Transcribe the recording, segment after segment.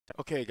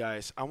Okay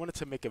guys, I wanted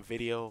to make a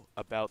video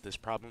about this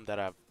problem that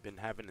I've been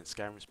having in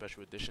Skyrim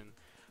Special Edition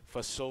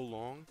for so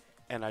long,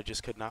 and I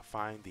just could not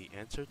find the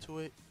answer to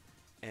it.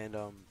 And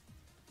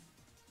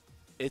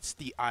it's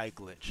the eye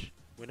glitch.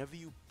 Whenever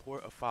you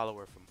port a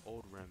follower from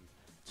old rim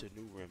to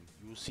new rim,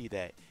 you will see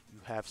that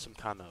you have some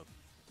kind of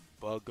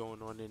bug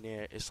going on in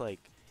there. It's like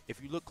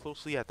if you look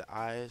closely at the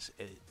eyes,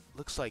 it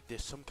looks like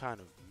there's some kind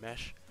of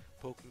mesh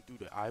poking through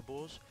the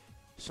eyeballs.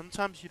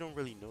 Sometimes you don't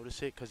really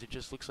notice it because it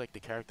just looks like the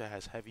character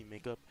has heavy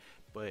makeup,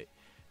 but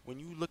when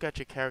you look at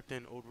your character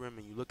in old rim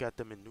and you look at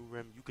them in new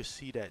rim, you can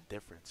see that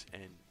difference.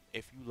 And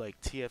if you like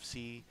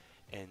TFC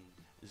and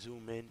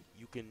zoom in,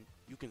 you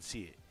can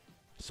see it.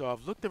 So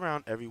I've looked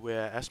around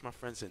everywhere, I asked my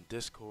friends in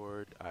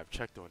Discord, I've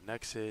checked on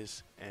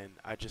Nexus, and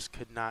I just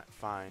could not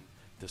find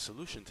the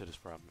solution to this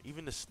problem.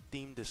 Even the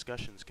Steam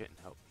discussions couldn't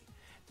help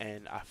me.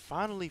 And I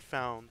finally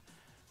found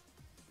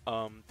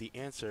the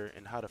answer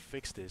and how to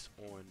fix this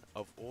on,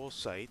 of all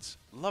sites,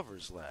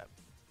 Lovers Lab.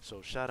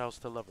 So shout outs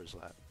to Lovers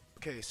Lab.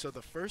 Okay, so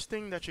the first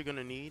thing that you're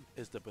gonna need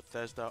is the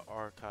Bethesda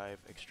Archive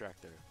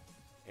Extractor,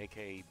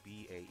 aka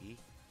BAE.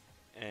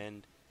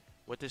 And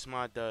what this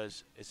mod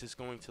does is it's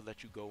going to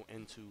let you go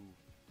into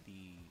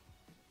the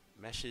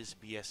meshes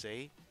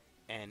BSA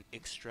and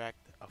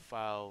extract a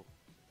file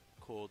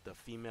called the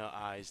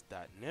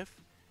femaleeyes.nif,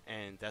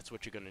 and that's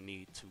what you're going to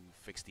need to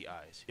fix the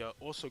eyes. You're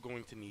also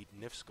going to need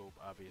nif scope,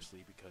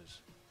 obviously,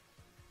 because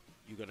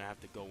you're going to have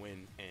to go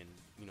in and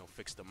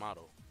fix the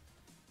model.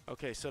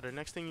 Okay, so the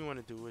next thing you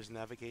want to do is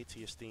navigate to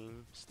your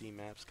Steam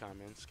Apps,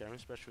 Comments, Skyrim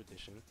Special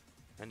Edition,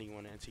 and then you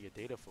want to enter your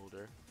data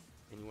folder,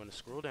 and you want to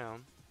scroll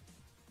down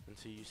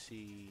until you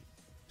see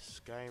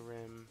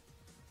Skyrim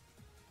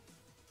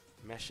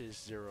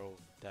meshes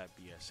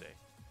 0.bsa.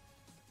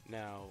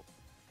 Now,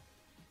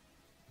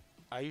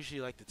 I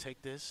usually like to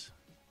take this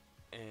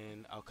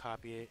and I'll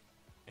copy it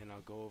and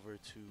I'll go over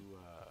to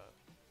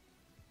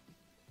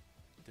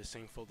the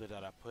same folder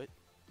that I put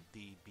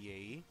the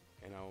BAE,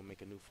 and I'll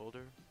make a new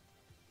folder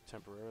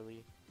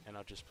temporarily and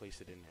I'll just place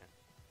it in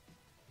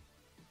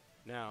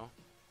there. Now,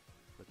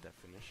 let that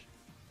finish.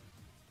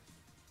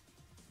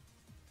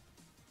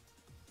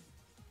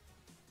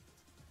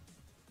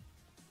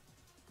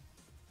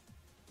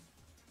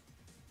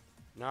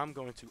 Now I'm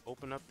going to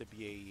open up the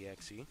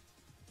BAE.exe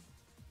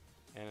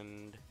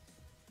and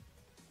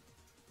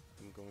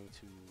I'm going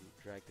to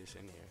drag this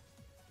in here.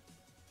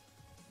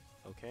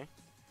 Okay,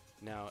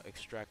 now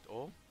extract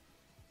all.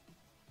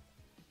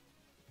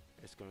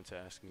 It's going to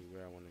ask me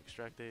where I want to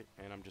extract it,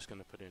 and I'm just going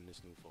to put it in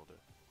this new folder.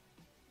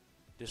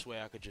 This way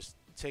I could just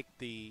take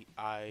the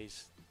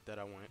eyes that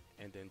I want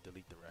and then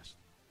delete the rest.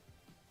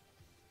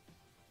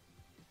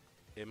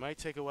 It might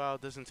take a while,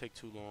 it doesn't take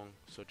too long,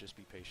 so just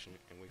be patient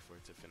and wait for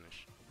it to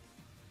finish.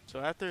 So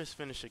after it's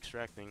finished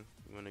extracting,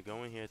 you want to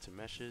go in here to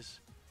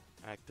meshes,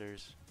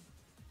 actors,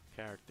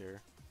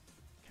 character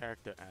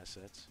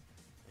assets,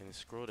 and then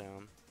scroll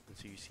down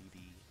until you see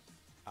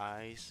the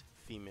eyes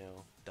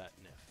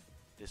female.nif.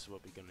 This is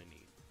what we're gonna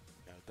need.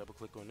 Now double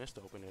click on this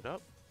to open it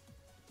up.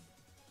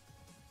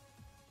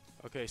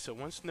 Okay, so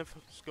once nif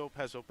scope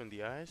has opened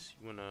the eyes,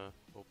 you wanna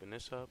open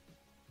this up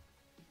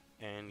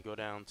and go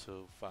down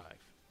to 5.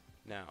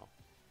 Now,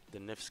 the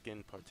nif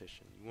skin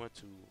partition. You want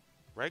to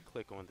right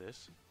click on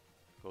this,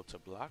 go to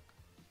block,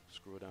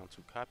 scroll down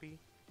to copy.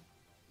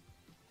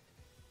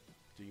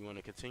 Do you want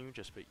to continue?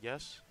 Just put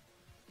yes.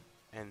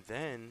 And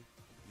then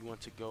you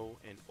want to go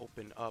and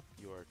open up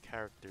your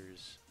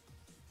character's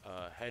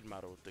head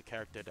model, the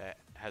character that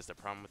has the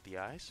problem with the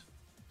eyes.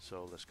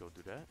 So let's go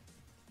do that.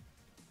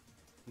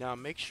 Now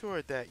make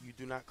sure that you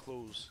do not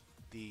close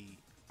the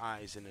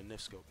eyes in the nif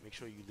scope. Make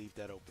sure you leave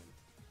that open.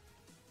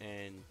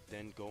 And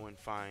then go and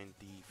find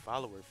the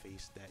follower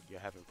face that you're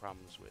having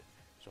problems with.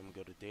 So I'm going to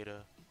go to data,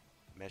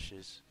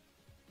 meshes,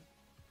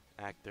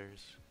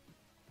 actors,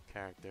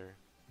 character,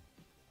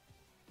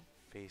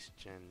 face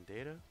gen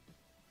data,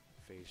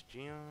 face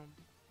geom,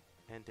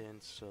 and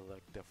then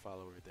select the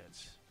follower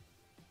that's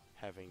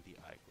having the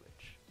eye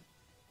glitch.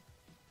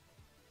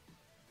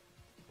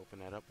 Open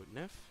that up with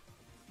nif.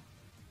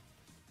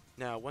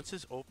 Now once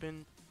it's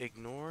open,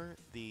 ignore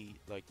the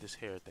this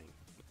hair thing.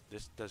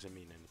 This doesn't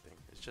mean anything.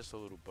 It's just a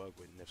little bug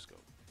with nif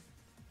scope.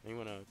 And you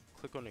want to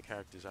click on the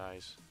character's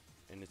eyes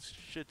and it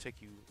should take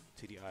you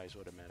to the eyes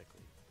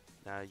automatically.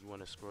 Now you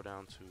want to scroll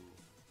down to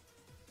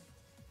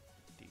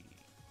the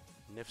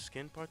nif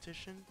skin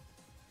partition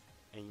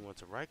and you want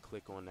to right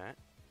click on that,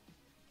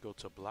 go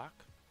to block,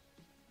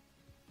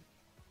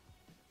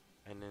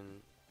 and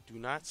then do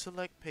not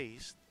select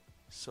paste,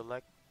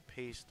 select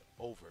paste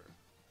over.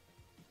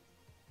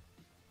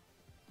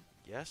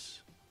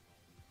 Yes,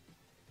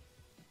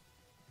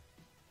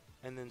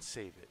 and then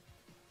save it.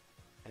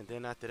 And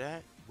then after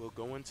that, we'll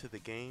go into the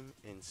game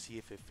and see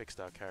if it fixed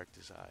our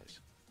character's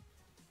eyes.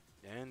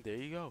 And there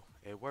you go,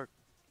 it worked.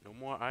 No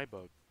more eye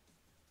bug.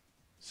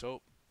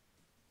 So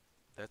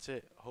that's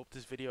it. Hope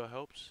this video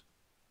helps.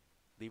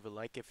 Leave a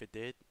like if it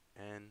did,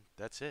 and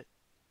that's it.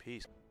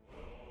 Peace.